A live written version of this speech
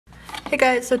Hey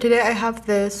guys, so today I have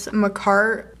this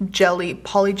makartt jelly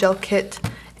polygel kit,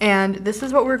 and this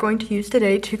is what we're going to use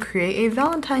today to create a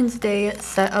Valentine's Day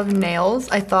set of nails.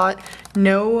 I thought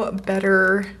no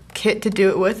better kit to do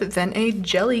it with than a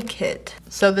jelly kit.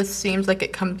 So this seems like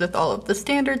it comes with all of the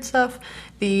standard stuff,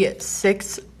 the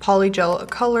 6 polygel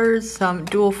colors, some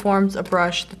dual forms, a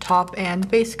brush, the top and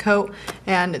base coat,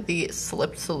 and the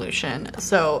slip solution.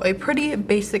 So a pretty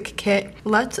basic kit.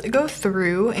 Let's go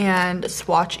through and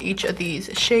swatch each of these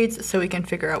shades so we can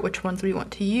figure out which ones we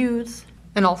want to use,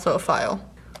 and also a file.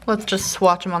 Let's just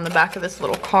swatch them on the back of this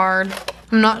little card.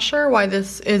 I'm not sure why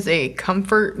this is a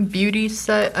comfort beauty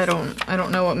set. I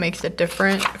don't know what makes it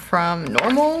different from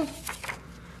normal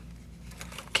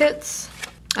kits.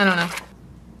 I don't know.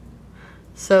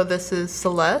 So this is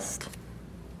Celeste,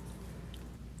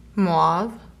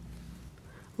 Mauve,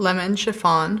 Lemon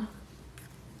Chiffon,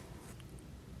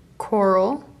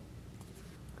 Coral,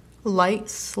 Light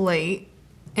Slate,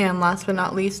 and last but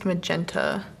not least,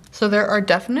 Magenta. So there are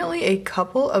definitely a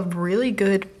couple of really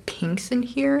good pinks in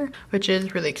here, which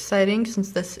is really exciting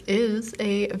since this is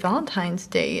a Valentine's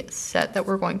Day set that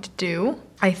we're going to do.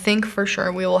 I think for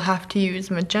sure we will have to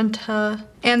use magenta.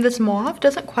 And this mauve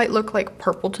doesn't quite look like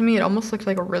purple to me. It almost looks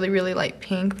like a really, really light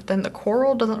pink, but then the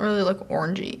coral doesn't really look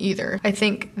orangey either. I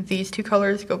think these two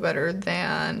colors go better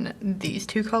than these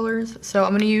two colors. So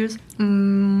I'm gonna use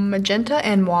magenta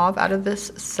and mauve out of this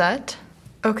set.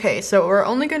 Okay, so we're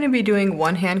only going to be doing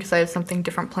one hand because I have something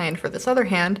different planned for this other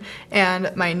hand,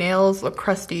 and my nails look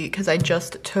crusty because I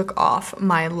just took off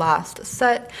my last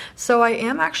set. So I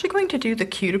am actually going to do the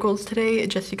cuticles today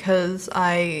just because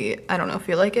I don't know,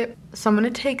 feel like it. So I'm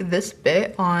going to take this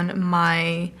bit on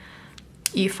my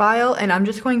e-file and I'm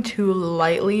just going to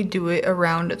lightly do it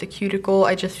around the cuticle.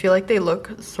 I just feel like they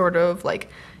look sort of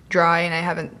like dry and I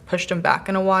haven't pushed them back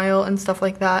in a while and stuff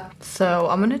like that. So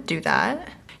I'm going to do that.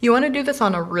 You want to do this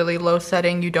on a really low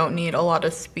setting. You don't need a lot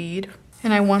of speed.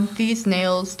 And I want these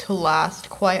nails to last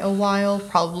quite a while,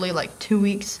 probably like 2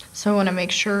 weeks. So I want to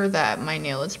make sure that my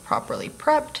nail is properly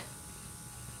prepped.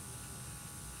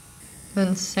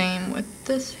 Then same with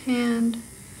this hand,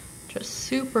 just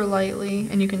super lightly.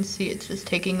 And you can see it's just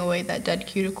taking away that dead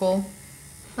cuticle.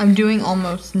 I'm doing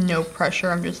almost no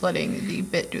pressure. I'm just letting the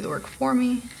bit do the work for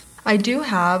me. I do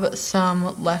have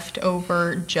some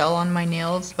leftover gel on my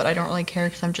nails, but I don't really care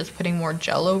because I'm just putting more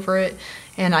gel over it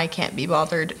and I can't be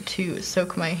bothered to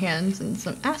soak my hands in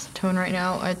some acetone right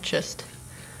now.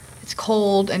 It's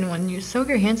cold, and when you soak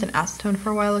your hands in acetone for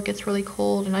a while it gets really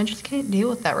cold, and I just can't deal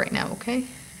with that right now, okay?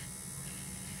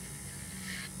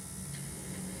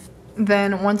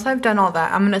 Then once I've done all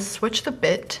that, I'm going to switch the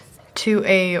bit to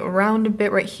a round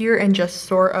bit right here and just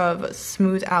sort of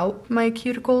smooth out my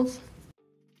cuticles.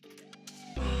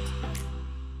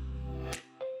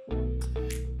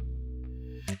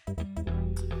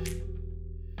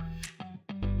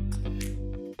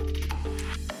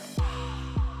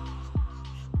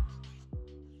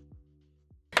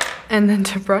 And then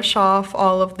to brush off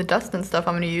all of the dust and stuff,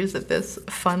 I'm going to use this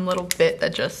fun little bit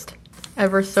that just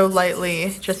ever so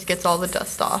lightly just gets all the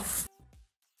dust off.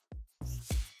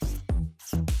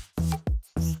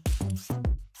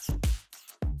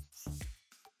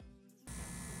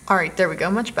 Alright, there we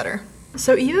go, much better.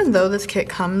 So even though this kit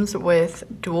comes with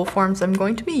dual forms, I'm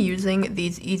going to be using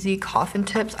these easy coffin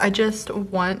tips. I just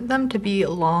want them to be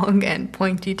long and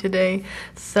pointy today.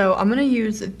 So I'm going to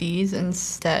use these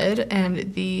instead,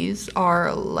 and these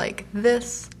are like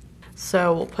this.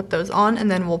 So we'll put those on and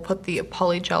then we'll put the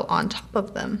polygel on top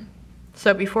of them.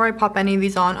 So before I pop any of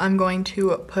these on, I'm going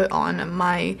to put on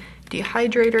my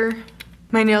dehydrator.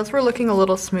 My nails were looking a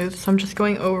little smooth, so I'm just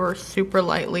going over super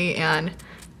lightly and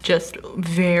just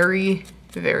very,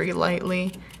 very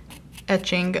lightly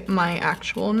etching my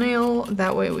actual nail.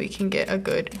 That way we can get a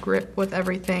good grip with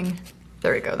everything.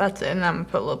 There we go, that's it. And I'm gonna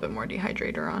put a little bit more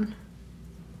dehydrator on.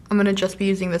 I'm gonna just be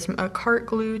using this makartt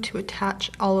glue to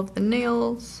attach all of the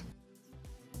nails.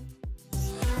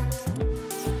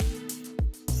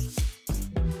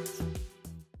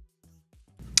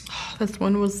 This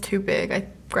one was too big. I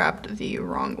grabbed the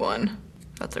wrong one.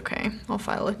 That's okay, I'll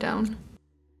file it down.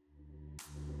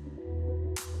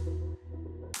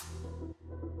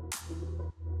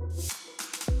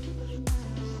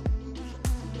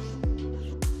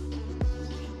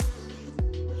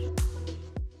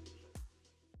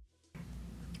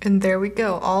 And there we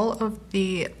go, all of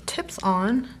the tips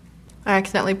on. I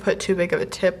accidentally put too big of a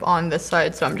tip on this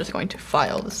side, so I'm just going to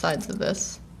file the sides of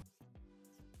this.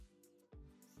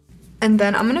 And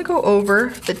then I'm gonna go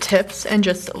over the tips and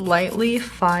just lightly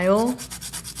file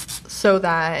so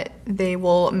that they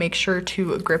will make sure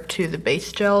to grip to the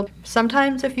base gel.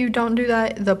 Sometimes if you don't do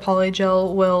that, the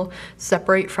polygel will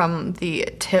separate from the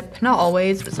tip. Not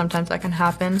always, but sometimes that can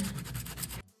happen.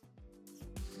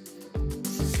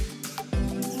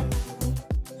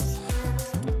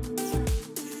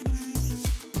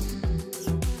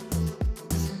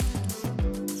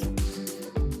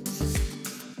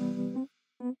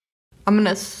 I'm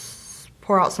gonna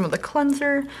pour out some of the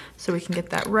cleanser so we can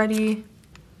get that ready.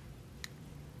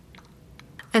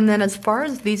 And then as far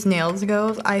as these nails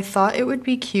goes, I thought it would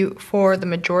be cute for the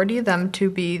majority of them to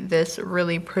be this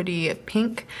really pretty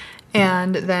pink,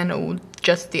 and then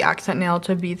just the accent nail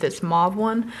to be this mauve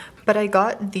one. But I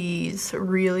got these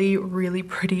really, really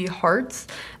pretty hearts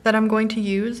that I'm going to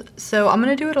use. So I'm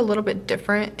gonna do it a little bit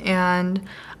different, and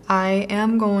I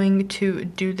am going to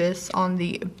do this on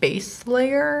the base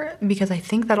layer because I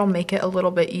think that'll make it a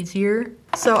little bit easier.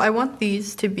 So I want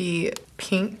these to be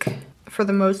pink for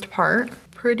the most part.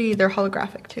 Pretty, they're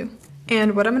holographic too.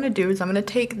 And what I'm gonna do is I'm gonna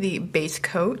take the base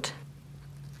coat,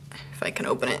 if I can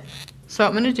open it. So what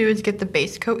I'm gonna do is get the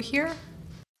base coat here.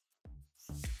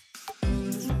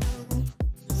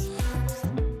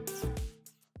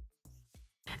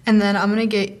 And then I'm gonna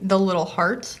get the little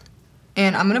hearts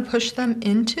and I'm gonna push them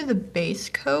into the base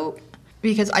coat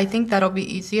because I think that'll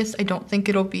be easiest. I don't think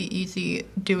it'll be easy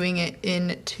doing it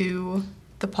into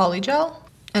the polygel.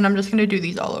 And I'm just gonna do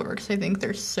these all over because I think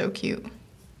they're so cute.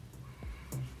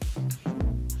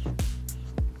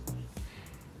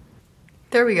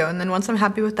 There we go, and then once I'm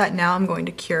happy with that, now I'm going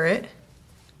to cure it.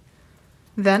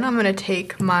 Then I'm gonna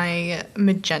take my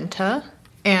magenta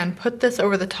and put this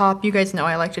over the top. You guys know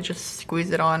I like to just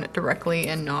squeeze it on directly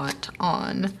and not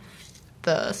on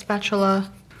the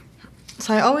spatula.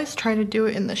 So I always try to do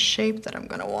it in the shape that I'm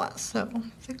gonna want. So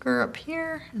thicker up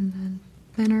here and then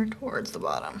thinner towards the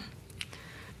bottom.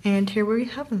 And here we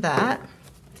have that.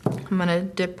 I'm gonna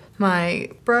dip my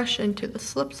brush into the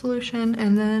slip solution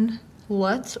and then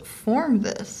let's form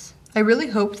this. I really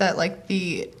hope that like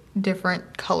the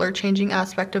different color changing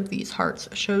aspect of these hearts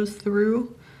shows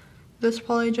through this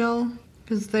polygel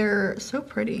because they're so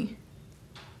pretty.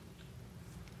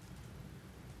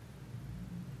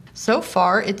 So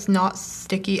far, it's not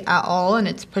sticky at all and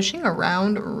it's pushing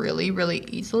around really, really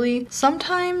easily.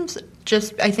 Sometimes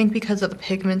just, I think because of the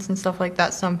pigments and stuff like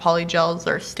that, some polygels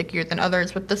are stickier than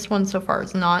others, but this one so far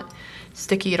is not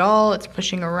sticky at all. It's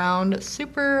pushing around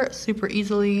super, super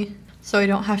easily. So I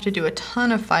don't have to do a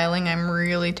ton of filing. I'm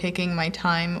really taking my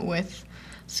time with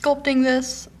sculpting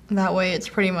this. That way it's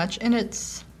pretty much in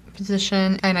its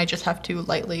position and I just have to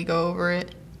lightly go over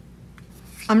it.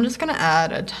 I'm just gonna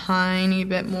add a tiny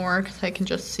bit more because I can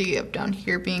just see up down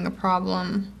here being a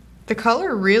problem. The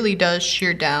color really does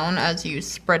shear down as you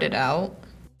spread it out.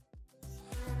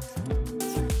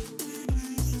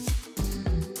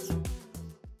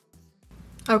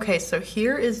 Okay, so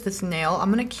here is this nail. I'm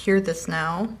gonna cure this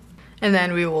now and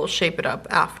then we will shape it up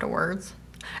afterwards.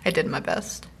 I did my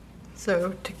best.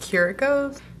 So to cure it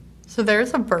goes. So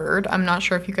there's a bird, I'm not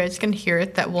sure if you guys can hear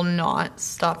it, that will not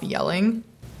stop yelling.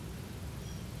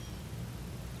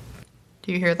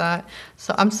 Do you hear that?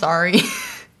 So I'm sorry.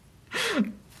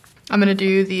 I'm gonna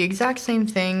do the exact same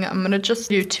thing. I'm gonna just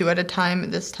do 2 at a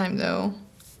time this time though.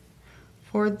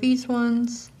 For these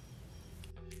ones.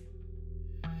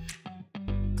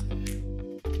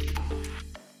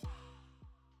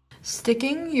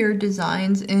 Sticking your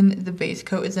designs in the base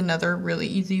coat is another really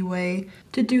easy way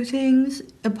to do things,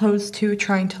 opposed to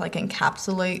trying to like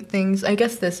encapsulate things. I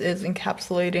guess this is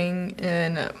encapsulating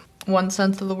in one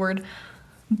sense of the word,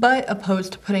 but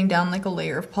opposed to putting down like a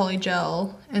layer of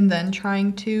polygel and then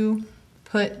trying to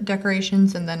put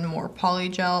decorations and then more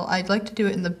polygel. I'd like to do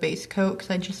it in the base coat because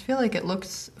I just feel like it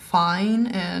looks fine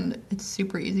and it's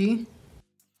super easy.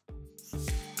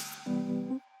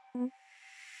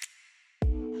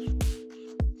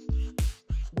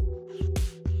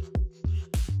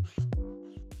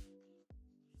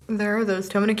 There are those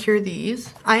two. I'm gonna cure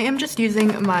these. I am just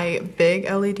using my big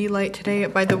LED light today.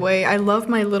 By the way, I love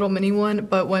my little mini one,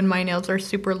 but when my nails are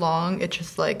super long, it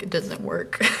just like doesn't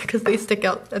work because they stick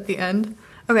out at the end.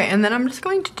 Okay, and then I'm just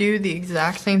going to do the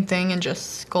exact same thing and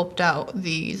just sculpt out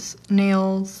these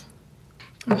nails.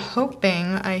 I'm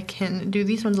hoping I can do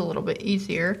these ones a little bit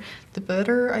easier. The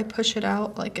better I push it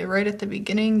out, like right at the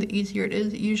beginning, the easier it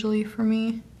is usually for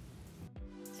me.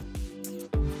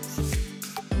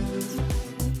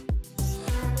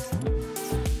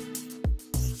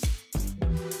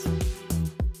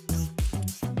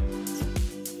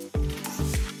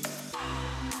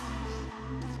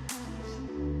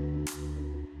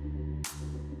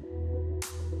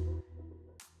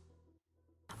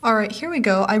 All right, here we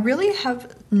go. I really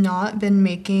have not been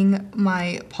making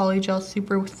my polygel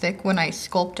super thick when I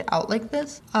sculpt it out like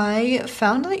this. I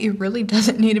found that it really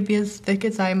doesn't need to be as thick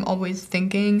as I'm always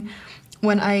thinking.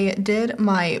 When I did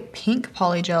my pink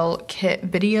polygel kit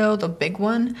video, the big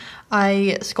one,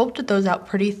 I sculpted those out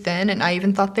pretty thin, and I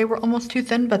even thought they were almost too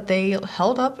thin, but they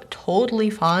held up totally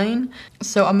fine.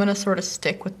 So I'm gonna sort of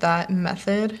stick with that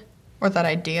method or that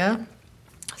idea.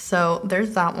 So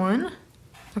there's that one.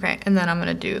 Okay, and then I'm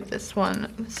gonna do this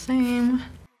one the same.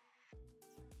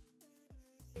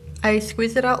 I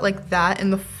squeeze it out like that in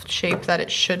the shape that it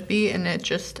should be, and it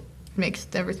just makes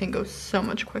everything go so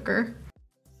much quicker.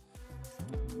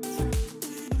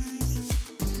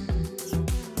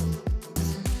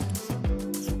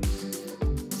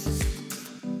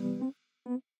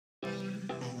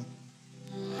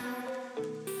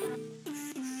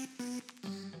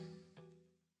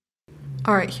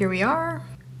 All right, here we are.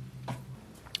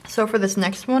 So for this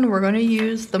next one, we're going to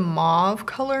use the mauve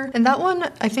color. And that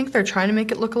one, I think they're trying to make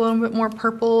it look a little bit more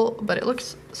purple, but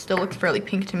it still looks fairly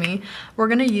pink to me. We're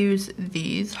going to use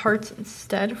these hearts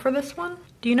instead for this one.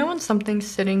 Do you know when something's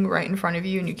sitting right in front of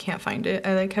you and you can't find it?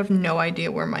 I like have no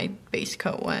idea where my base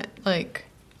coat went. Like,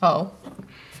 oh,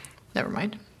 never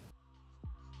mind.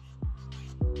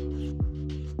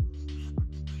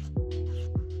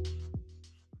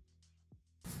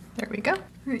 There we go.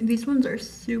 All right, these ones are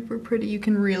super pretty. You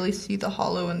can really see the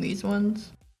hollow in these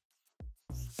ones.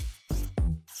 I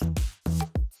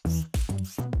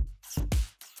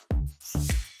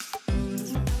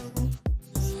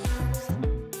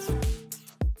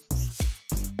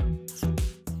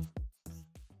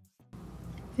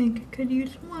think I could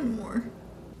use one more.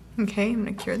 Okay, I'm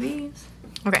gonna cure these.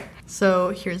 Okay, so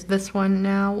here's this one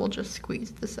now. We'll just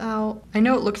squeeze this out. I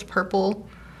know it looks purple,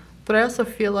 but I also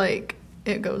feel like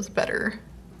it goes better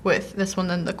with this one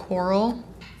than the coral.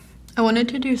 I wanted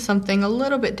to do something a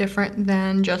little bit different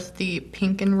than just the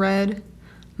pink and red.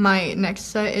 My next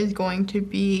set is going to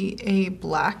be a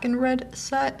black and red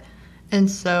set. And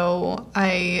so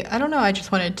I don't know, I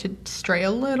just wanted to stray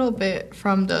a little bit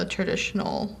from the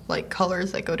traditional like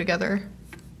colors that go together.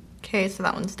 Okay, so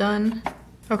that one's done.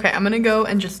 Okay, I'm gonna go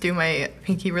and just do my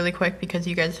pinky really quick because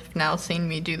you guys have now seen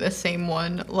me do the same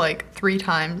one like 3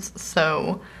 times.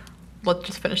 So let's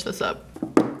just finish this up.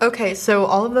 Okay, so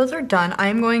all of those are done.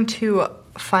 I'm going to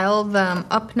file them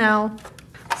up now.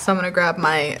 So I'm gonna grab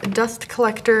my dust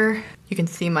collector. You can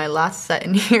see my last set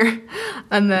in here.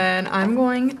 And then I'm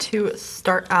going to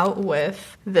start out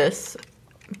with this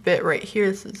bit right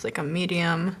here. This is like a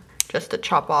medium, just to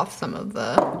chop off some of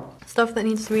the stuff that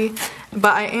needs to be.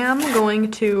 But I am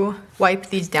going to wipe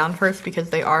these down first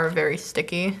because they are very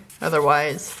sticky.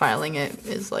 Otherwise, filing it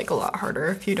is like a lot harder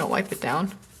if you don't wipe it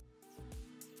down.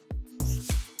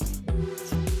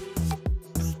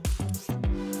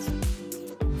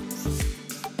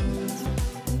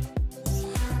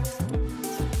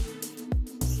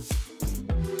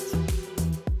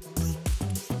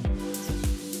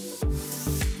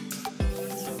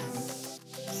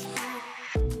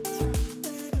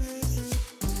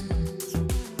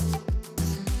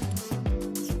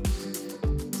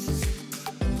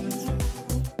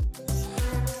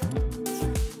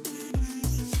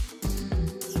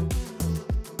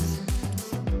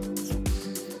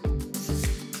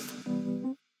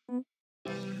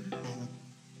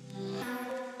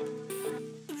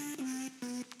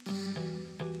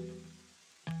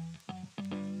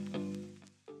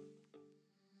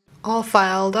 All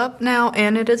filed up now,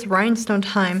 and it is rhinestone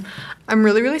time. I'm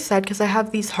really sad because I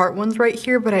have these heart ones right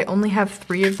here, but I only have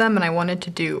 3 of them and I wanted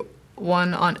to do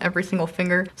one on every single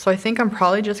finger. So I think I'm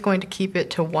probably just going to keep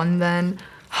it to 1 then.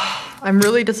 I'm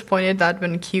really disappointed that I'd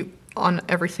been cute on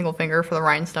every single finger for the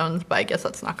rhinestones, but I guess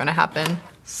that's not gonna happen.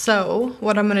 So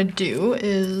what I'm gonna do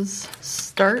is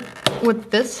start with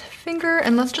this finger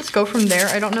and let's just go from there.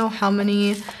 I don't know how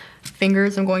many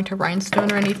fingers I'm going to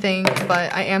rhinestone or anything,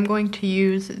 but I am going to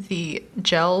use the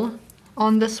gel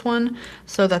on this one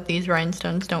so that these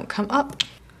rhinestones don't come up.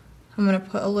 I'm gonna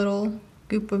put a little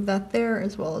goop of that there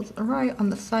as well as right on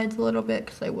the sides a little bit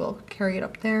because I will carry it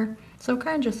up there. So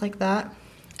kind of just like that.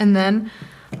 And then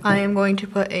I am going to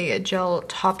put a gel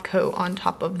top coat on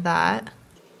top of that.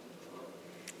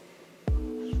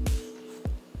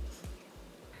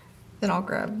 Then I'll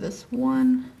grab this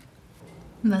one.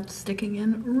 And that's sticking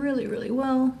in really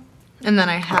well. And then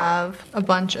I have a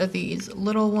bunch of these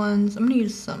little ones. I'm gonna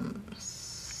use some,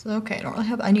 okay, I don't really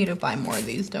have, I need to buy more of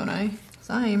these, don't I?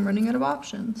 Because I am running out of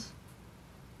options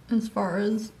as far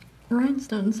as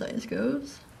rhinestone size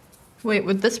goes. Wait,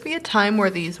 would this be a time where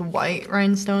these white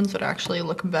rhinestones would actually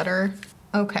look better?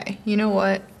 Okay, you know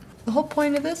what? The whole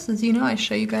point of this is, you know, I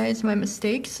show you guys my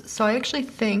mistakes. So I actually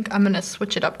think I'm gonna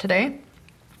switch it up today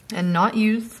and not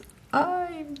use,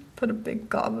 I put a big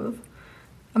gob of,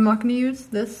 I'm not gonna use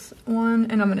this one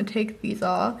and I'm gonna take these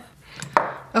off.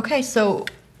 Okay, so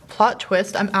plot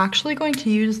twist, I'm actually going to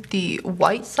use the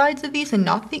white sides of these and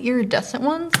not the iridescent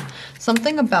ones.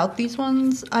 Something about these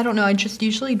ones, I don't know, I just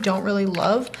usually don't really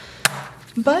love,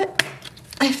 but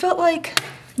I felt like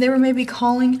they were maybe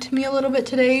calling to me a little bit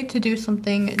today to do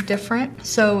something different.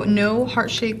 So no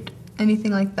heart-shaped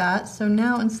anything like that. So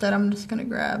now instead I'm just gonna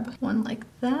grab one like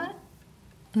that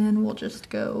and we'll just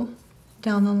go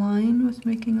down the line with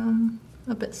making them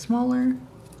a bit smaller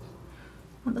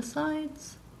on the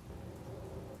sides.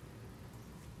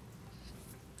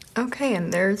 Okay,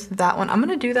 and there's that one. I'm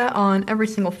gonna do that on every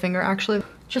single finger actually,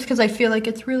 just because I feel like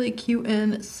it's really cute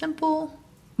and simple,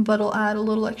 but it'll add a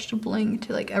little extra bling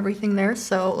to like everything there.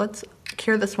 So let's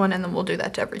cure this one and then we'll do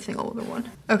that to every single other one.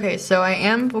 Okay, so I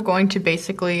am going to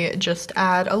basically just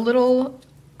add a little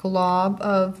glob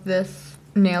of this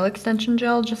nail extension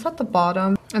gel just at the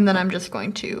bottom, and then I'm just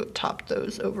going to top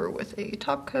those over with a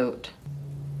top coat.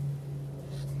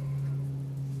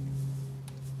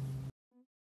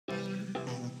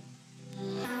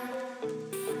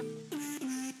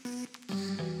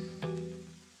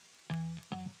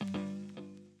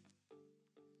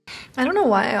 I don't know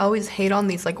why I always hate on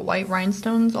these like white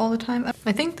rhinestones all the time.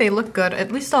 I think they look good,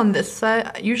 at least on this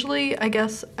set. Usually, I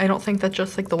guess, I don't think that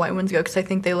just like the white ones go because I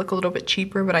think they look a little bit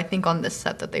cheaper, but I think on this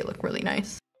set that they look really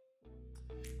nice.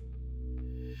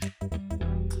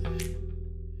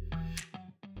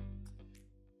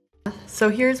 So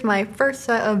here's my first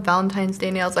set of Valentine's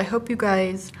Day nails. I hope you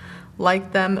guys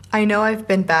like them. I know I've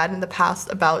been bad in the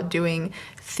past about doing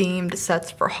themed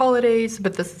sets for holidays,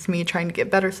 but this is me trying to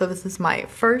get better. So this is my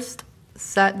first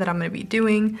set that I'm going to be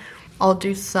doing. I'll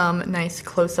do some nice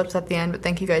close-ups at the end, but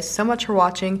thank you guys so much for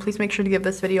watching. Please make sure to give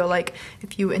this video a like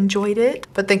if you enjoyed it.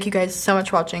 But thank you guys so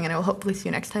much for watching, and I will hopefully see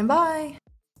you next time. Bye!